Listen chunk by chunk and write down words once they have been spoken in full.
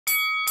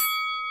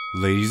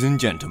Ladies and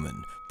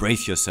gentlemen,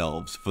 brace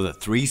yourselves for the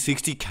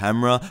 360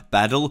 camera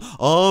battle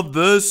of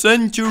the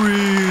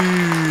century!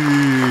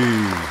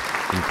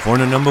 In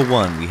corner number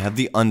 1, we have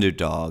the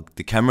underdog,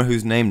 the camera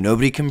whose name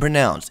nobody can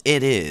pronounce.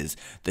 It is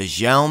the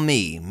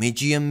Xiaomi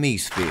Medium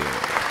Sphere.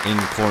 In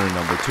corner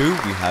number 2,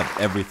 we have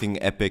everything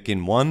epic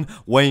in one,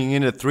 weighing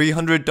in at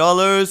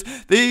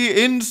 $300, the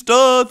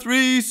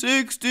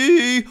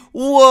Insta360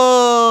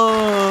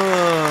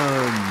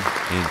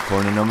 In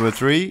corner number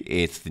 3,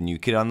 it's the new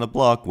kid on the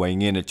block,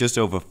 weighing in at just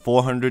over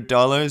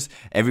 $400.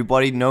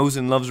 Everybody knows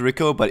and loves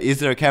Rico, but is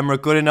there a camera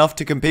good enough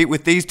to compete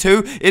with these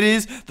two? It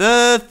is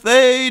the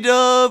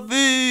Theta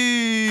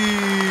V!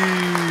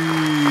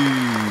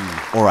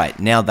 Alright,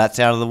 now that's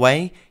out of the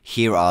way,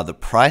 here are the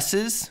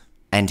prices.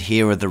 And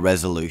here are the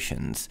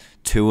resolutions.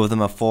 2 of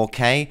them are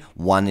 4K,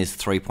 one is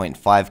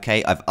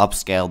 3.5K. I've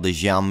upscaled the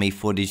Xiaomi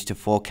footage to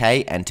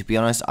 4K, and to be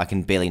honest, I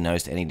can barely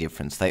notice any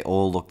difference. They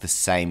all look the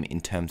same in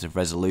terms of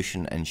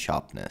resolution and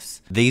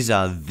sharpness. These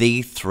are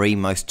the 3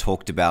 most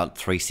talked about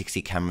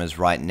 360 cameras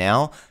right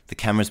now. The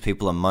cameras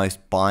people are most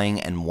buying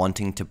and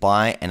wanting to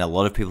buy, and a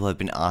lot of people have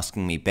been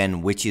asking me,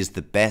 Ben, which is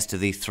the best of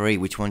these 3?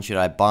 Which one should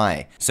I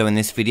buy? So in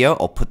this video,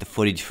 I'll put the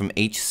footage from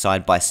each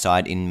side by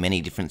side in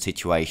many different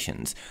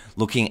situations.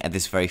 Looking at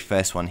this very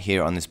first one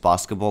here on this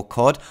basketball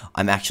court,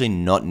 I'm actually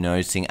not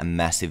noticing a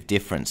massive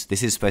difference.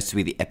 This is supposed to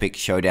be the epic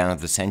showdown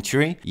of the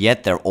century,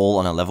 yet they're all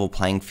on a level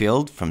playing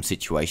field from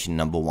situation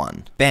number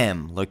 1.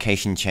 Bam!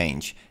 Location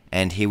change.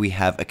 And here we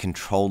have a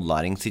controlled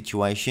lighting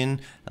situation,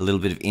 a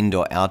little bit of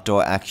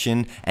indoor-outdoor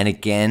action, and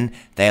again,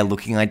 they are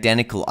looking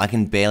identical. I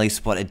can barely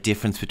spot a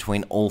difference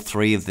between all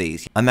 3 of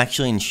these. I'm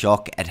actually in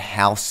shock at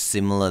how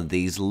similar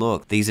these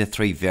look. These are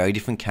 3 very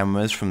different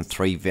cameras from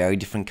 3 very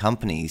different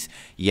companies,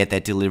 yet they're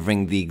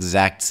delivering the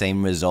exact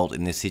same result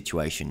in this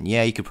situation.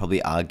 Yeah, you could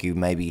probably argue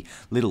maybe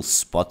little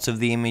spots of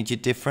the image are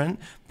different,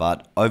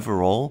 but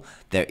overall,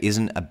 there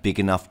isn't a big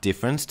enough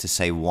difference to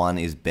say one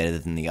is better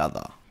than the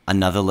other.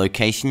 Another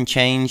location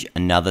change,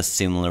 another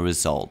similar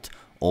result.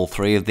 All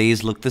 3 of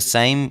these look the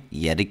same,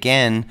 yet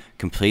again,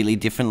 completely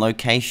different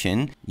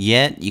location,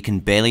 yet you can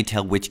barely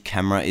tell which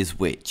camera is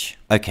which.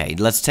 Okay,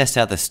 let's test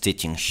out the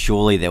stitching.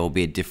 Surely there will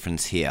be a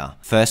difference here.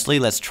 Firstly,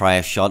 let's try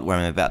a shot where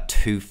I'm about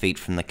 2 feet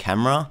from the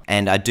camera,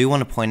 and I do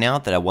want to point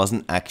out that I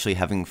wasn't actually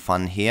having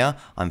fun here.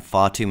 I'm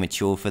far too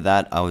mature for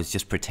that. I was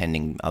just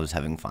pretending I was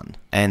having fun.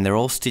 And they're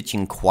all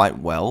stitching quite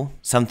well.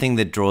 Something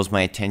that draws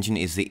my attention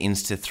is the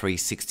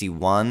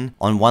Insta360.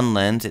 On one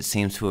lens, it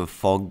seems to have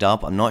fogged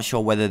up. I'm not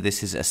sure whether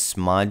this is a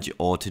smudge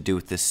or to do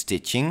with the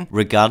stitching.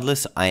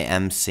 Regardless, I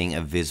am seeing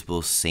a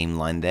visible seam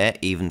line there,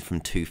 even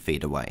from 2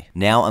 feet away.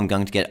 Now I'm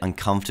going to get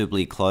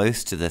uncomfortably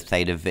close to the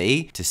Theta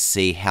V to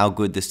see how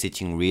good the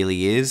stitching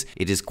really is.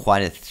 It is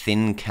quite a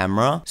thin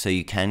camera, so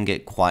you can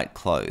get quite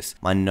close.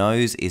 My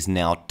nose is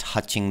now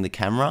touching the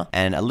camera,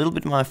 and a little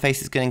bit of my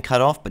face is getting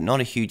cut off, but not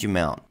a huge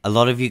amount. A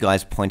lot of you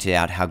guys pointed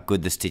out how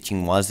good the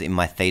stitching was in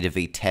my Theta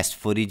V test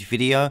footage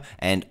video,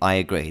 and I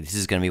agree, this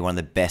is going to be one of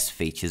the best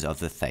features of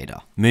the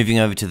Theta. Moving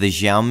over to the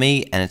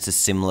Xiaomi, and it's a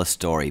similar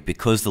story.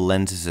 Because the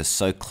lenses are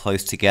so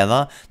close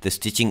together, the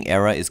stitching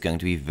error is going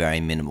to be very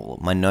minimal.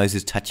 My nose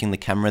is touching the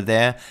camera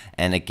there,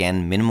 and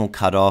again, minimal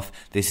cutoff.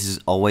 This has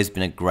always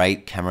been a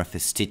great camera for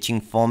stitching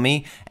for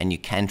me, and you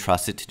can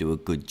trust it to do a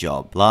good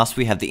job. Last,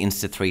 we have the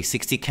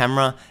Insta360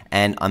 camera,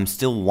 and I'm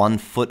still 1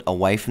 foot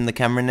away from the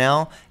camera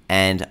now,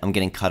 and I'm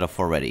getting cut off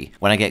already.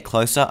 When I get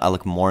closer, I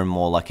look more and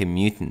more like a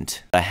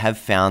mutant. I have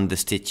found the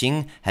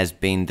stitching has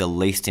been the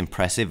least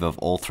impressive of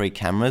all 3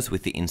 cameras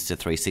with the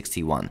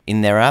Insta360. In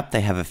their app,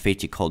 they have a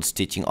feature called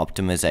stitching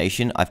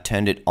optimization. I've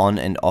turned it on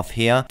and off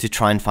here to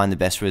try and find the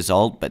best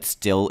result, but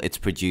still it's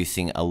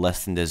producing a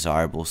less than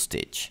desirable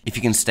stitch. If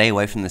you can stay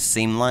away from the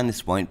seam line,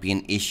 this won't be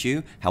an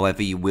issue.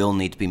 However, you will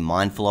need to be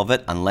mindful of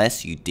it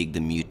unless you dig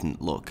the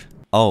mutant look.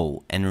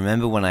 Oh, and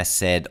remember when I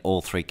said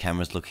all 3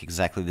 cameras look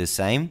exactly the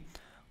same?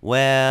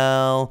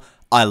 Well,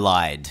 I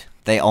lied.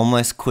 They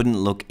almost couldn't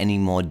look any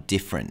more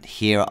different.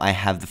 Here I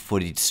have the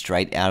footage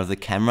straight out of the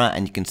camera,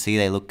 and you can see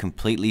they look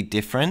completely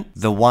different.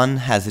 The one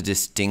has a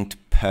distinct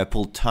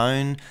purple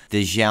tone.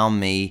 The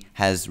Xiaomi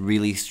has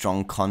really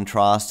strong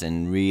contrast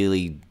and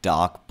really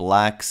dark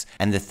blacks,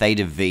 and the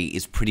Theta V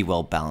is pretty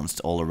well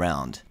balanced all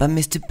around. But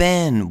Mr.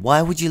 Ben,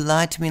 why would you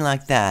lie to me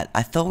like that?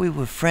 I thought we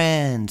were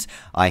friends,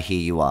 I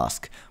hear you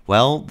ask.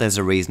 Well, there's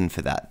a reason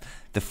for that.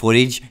 The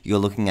footage you're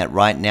looking at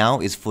right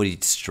now is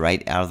footage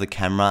straight out of the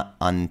camera,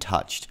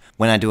 untouched.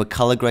 When I do a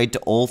color grade to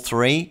all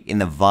 3, in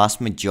the vast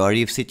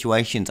majority of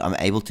situations, I'm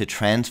able to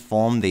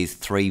transform these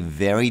 3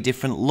 very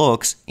different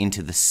looks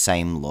into the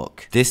same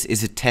look. This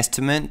is a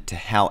testament to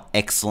how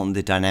excellent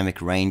the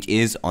dynamic range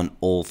is on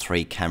all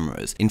 3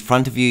 cameras. In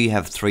front of you, you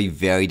have 3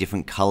 very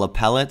different color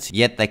palettes,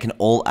 yet they can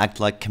all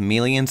act like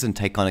chameleons and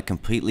take on a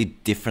completely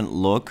different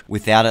look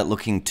without it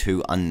looking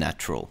too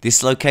unnatural.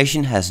 This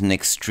location has an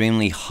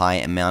extremely high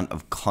amount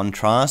of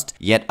contrast,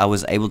 yet I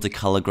was able to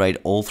color grade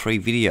all 3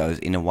 videos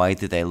in a way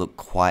that they look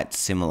quite quite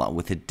similar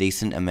with a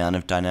decent amount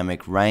of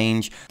dynamic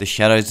range. The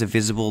shadows are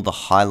visible, the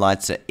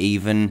highlights are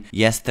even.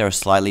 Yes, there are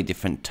slightly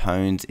different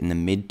tones in the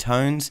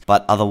mid-tones,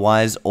 but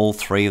otherwise all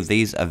three of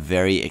these are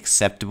very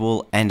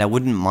acceptable, and I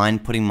wouldn't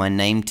mind putting my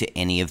name to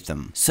any of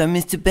them. So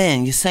Mr.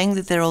 Ben, you're saying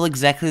that they're all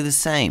exactly the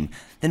same.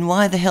 Then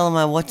why the hell am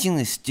I watching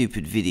this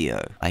stupid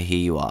video? I hear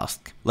you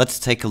ask. Let's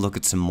take a look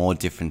at some more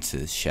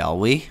differences, shall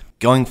we?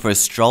 Going for a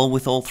stroll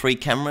with all three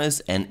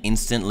cameras, and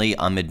instantly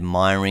I'm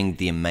admiring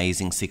the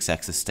amazing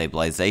 6-axis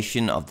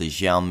stabilization of the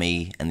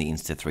Xiaomi and the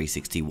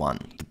Insta360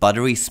 One. The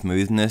buttery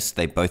smoothness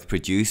they both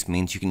produce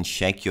means you can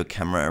shake your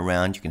camera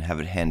around, you can have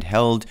it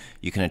handheld,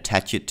 you can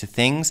attach it to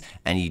things,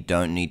 and you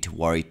don't need to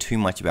worry too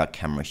much about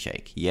camera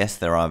shake. Yes,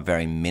 there are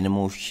very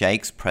minimal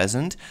shakes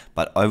present,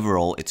 but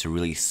overall it's a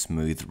really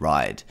smooth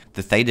ride.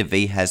 The Theta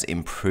V has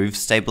improved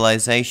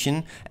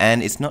stabilization,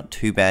 and it's not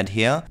too bad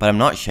here, but I'm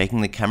not shaking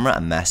the camera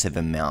a massive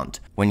amount.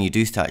 When you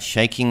do start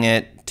shaking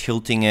it,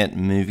 tilting it,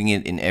 moving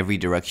it in every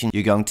direction,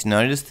 you're going to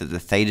notice that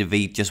the Theta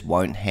V just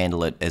won't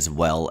handle it as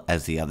well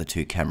as the other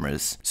two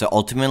cameras. So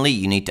ultimately,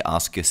 you need to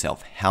ask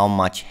yourself, how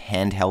much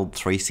handheld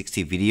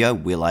 360 video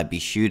will I be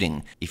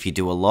shooting? If you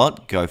do a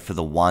lot, go for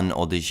the One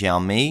or the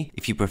Xiaomi.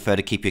 If you prefer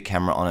to keep your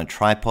camera on a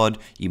tripod,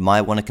 you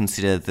might want to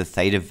consider the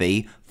Theta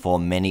V for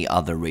many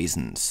other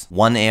reasons.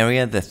 One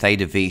area the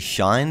Theta V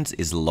shines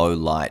is low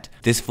light.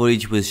 This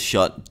footage was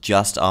shot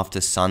just after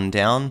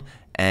sundown,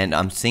 and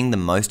I'm seeing the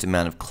most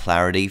amount of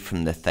clarity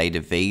from the Theta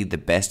V, the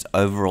best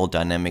overall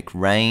dynamic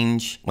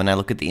range. When I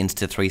look at the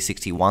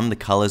Insta360 One, the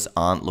colors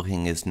aren't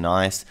looking as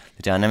nice.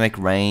 The dynamic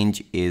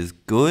range is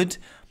good,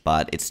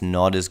 but it's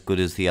not as good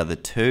as the other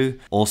two.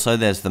 Also,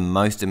 there's the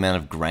most amount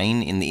of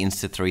grain in the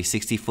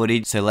Insta360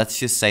 footage, so let's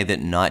just say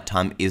that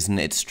nighttime isn't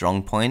its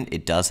strong point.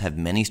 It does have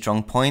many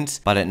strong points,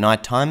 but at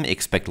nighttime,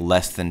 expect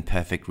less than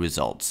perfect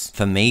results.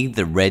 For me,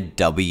 the red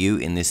W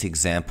in this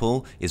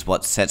example is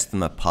what sets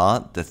them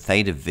apart. The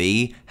Theta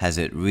V has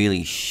it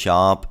really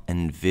sharp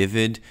and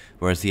vivid,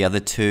 whereas the other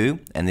two,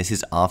 and this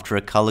is after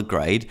a color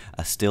grade,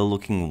 are still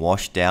looking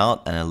washed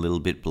out and a little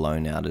bit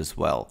blown out as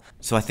well.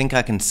 So I think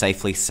I can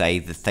safely say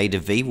the Theta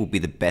V will be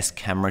the best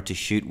camera to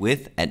shoot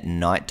with at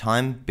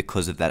nighttime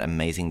because of that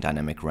amazing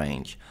dynamic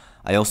range.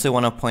 I also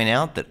want to point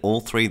out that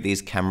all three of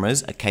these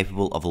cameras are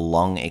capable of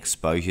long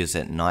exposures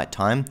at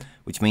nighttime,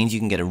 which means you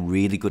can get a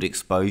really good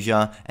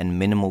exposure and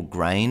minimal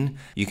grain.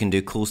 You can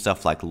do cool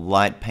stuff like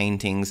light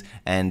paintings,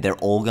 and they're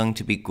all going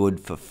to be good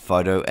for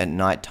photo at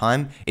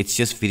nighttime. It's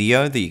just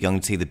video that you're going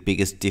to see the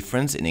biggest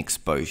difference in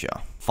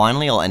exposure.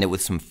 Finally, I'll end it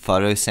with some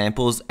photo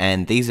samples,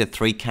 and these are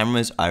three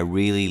cameras I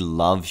really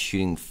love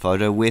shooting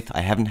photo with.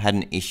 I haven't had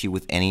an issue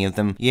with any of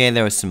them. Yeah,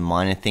 there are some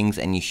minor things,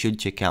 and you should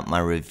check out my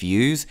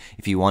reviews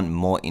if you want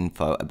more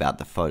info about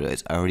the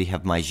photos. I already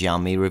have my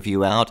Xiaomi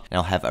review out, and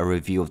I'll have a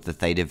review of the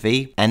Theta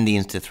V and the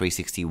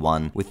Insta360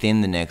 One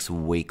within the next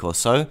week or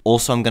so.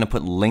 Also, I'm going to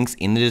put links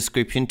in the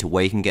description to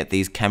where you can get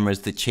these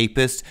cameras the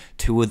cheapest.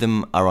 Two of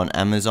them are on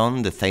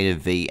Amazon, the Theta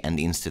V and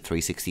the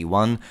Insta360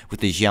 One.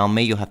 With the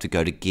Xiaomi, you'll have to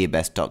go to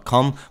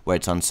gearbest.com, where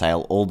it's on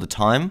sale all the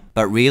time.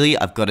 But really,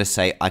 I've got to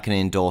say I can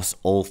endorse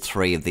all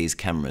three of these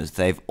cameras.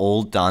 They've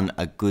all done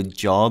a good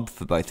job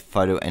for both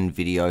photo and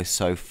video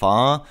so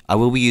far. I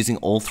will be using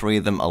all three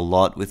of them a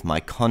lot with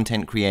my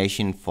content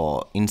creation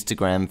for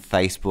Instagram,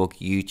 Facebook,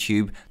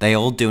 YouTube. They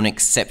all do an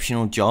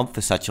exceptional job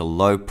for such a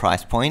low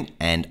price point,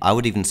 and I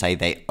would even say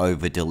they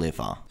over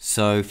deliver.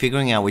 So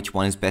figuring out which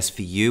one is best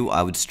for you,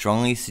 I would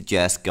strongly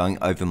suggest going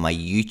over my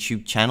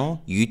YouTube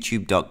channel,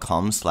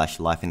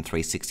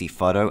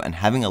 youtube.com/lifein360photo, and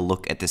having a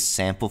look at the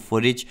sample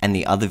footage and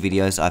the other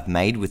videos I've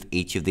made with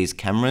each of these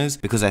cameras,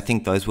 because I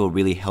think those will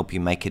really help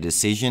you make a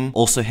decision.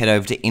 Also head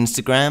over to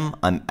Instagram,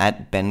 I'm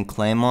at Ben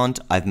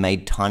Claremont. I've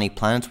made tiny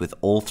planets with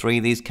all three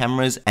of these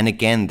cameras, and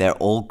again, they're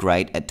all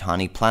great at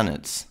tiny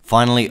planets.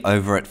 Finally,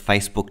 over at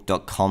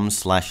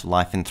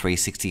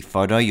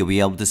facebook.com/lifein360photo, you'll be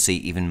able to see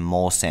even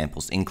more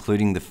samples,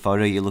 including the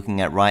photo you're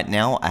looking at right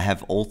now. I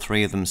have all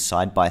three of them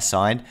side by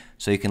side,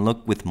 so you can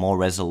look with more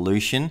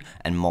resolution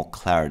and more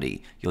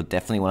clarity. You'll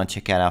definitely want to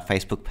check out our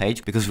Facebook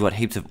page because we've got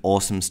heaps of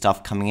awesome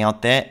stuff coming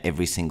out there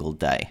every single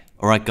day.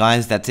 Alright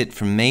guys, that's it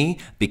from me.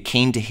 Be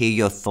keen to hear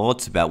your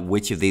thoughts about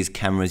which of these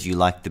cameras you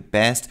like the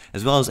best,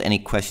 as well as any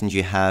questions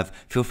you have.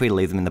 Feel free to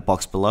leave them in the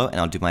box below and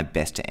I'll do my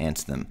best to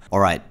answer them.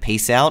 Alright,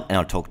 peace out, and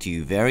I'll talk to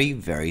you very,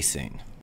 very soon.